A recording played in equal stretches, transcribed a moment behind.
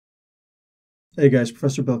Hey guys,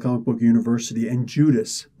 Professor Bell, Comic Book University, and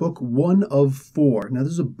Judas, book 1 of 4. Now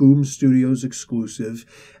this is a Boom Studios exclusive,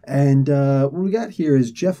 and what we got here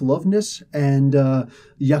is Jeff Loveness and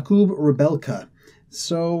Jakub Rebelka.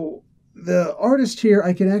 So the artist here,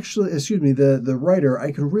 I can actually, the writer,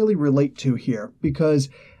 I can really relate to here because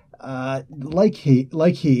like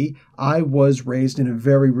he, I was raised in a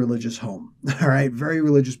very religious home, all right, very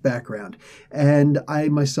religious background. And I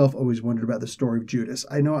myself always wondered about the story of Judas.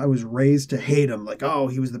 I know I was raised to hate him, like, oh,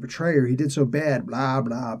 he was the betrayer, he did so bad, blah,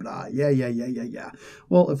 blah, blah, yeah.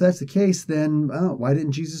 Well, if that's the case, then why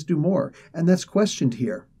didn't Jesus do more? And that's questioned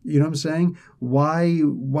here. You know what I'm saying? Why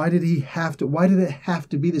did it have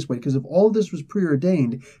to be this way? Because if all of this was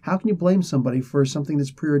preordained, how can you blame somebody for something that's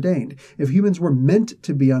preordained? If humans were meant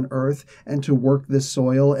to be on earth and to work this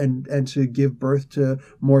soil and to give birth to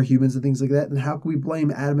more humans and things like that, then how can we blame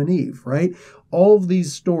Adam and Eve, right? All of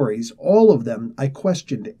these stories, all of them, I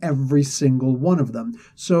questioned every single one of them.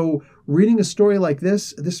 So reading a story like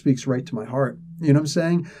this speaks right to my heart. You know what I'm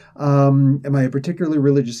saying? Am I a particularly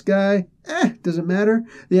religious guy? Doesn't matter.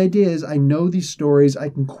 The idea is I know these stories. I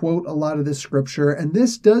can quote a lot of this scripture, and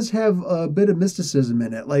this does have a bit of mysticism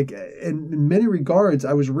in it. Like in many regards,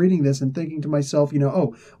 I was reading this and thinking to myself,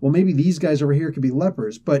 oh, well, maybe these guys over here could be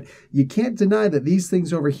lepers, but you can't deny that these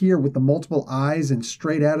things over here with the multiple eyes and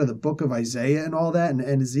straight out of the book of Isaiah and all that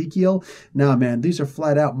and Ezekiel, nah, man, these are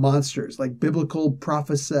flat out monsters, like biblical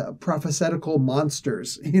prophetical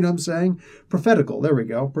monsters. You know what I'm saying? Prophetical, there we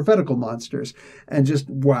go. Prophetical monsters. And just,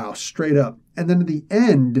 wow, straight up. And then at the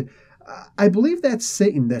end, I believe that's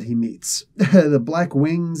Satan that he meets. The black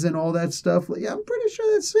wings and all that stuff. Yeah, I'm pretty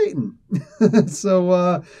sure that's Satan.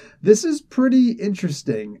 So this is pretty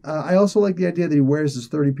interesting. I also like the idea that he wears his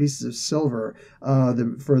 30 pieces of silver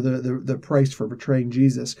for the price for betraying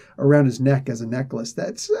Jesus around his neck as a necklace.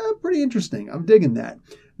 That's pretty interesting. I'm digging that.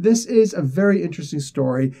 This is a very interesting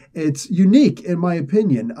story. It's unique, in my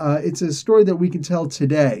opinion. It's a story that we can tell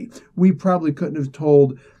today. We probably couldn't have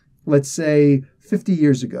told, let's say, 50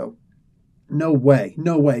 years ago. No way.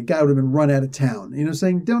 Guy would have been run out of town. You know what I'm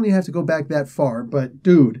saying? Don't even have to go back that far, but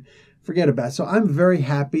dude, forget about it. So I'm very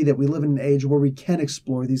happy that we live in an age where we can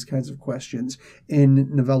explore these kinds of questions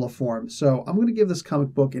in novella form. So I'm going to give this comic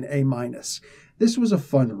book an A-. This was a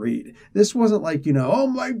fun read. This wasn't like, oh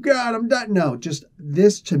my God, I'm done. No, just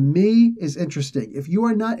this to me is interesting. If you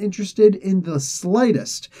are not interested in the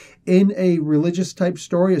slightest in a religious type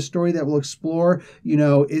story, a story that will explore,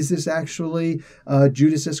 is this actually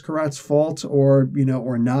Judas Iscariot's fault or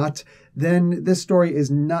not, then this story is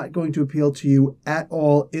not going to appeal to you at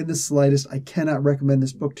all in the slightest. I cannot recommend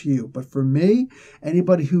this book to you. But for me,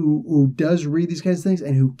 anybody who does read these kinds of things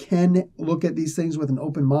and who can look at these things with an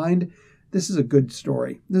open mind, this is a good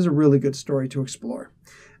story. This is a really good story to explore.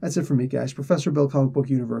 That's it for me, guys. Professor Bill, Comic Book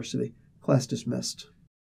University. Class dismissed.